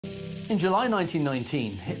In July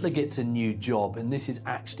 1919, Hitler gets a new job, and this is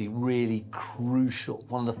actually really crucial,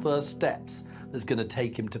 one of the first steps that's going to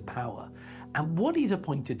take him to power. And what he's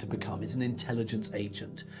appointed to become is an intelligence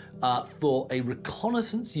agent for a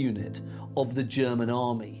reconnaissance unit of the German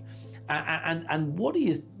army. And what he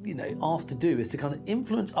is, asked to do is to kind of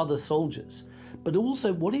influence other soldiers, but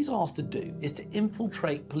also what he's asked to do is to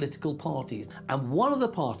infiltrate political parties. And one of the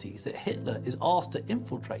parties that Hitler is asked to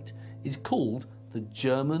infiltrate is called the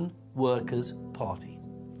German Workers' Party.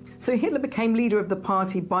 So Hitler became leader of the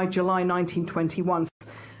party by July 1921.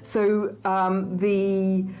 So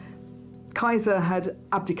the Kaiser had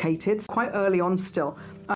abdicated quite early on still.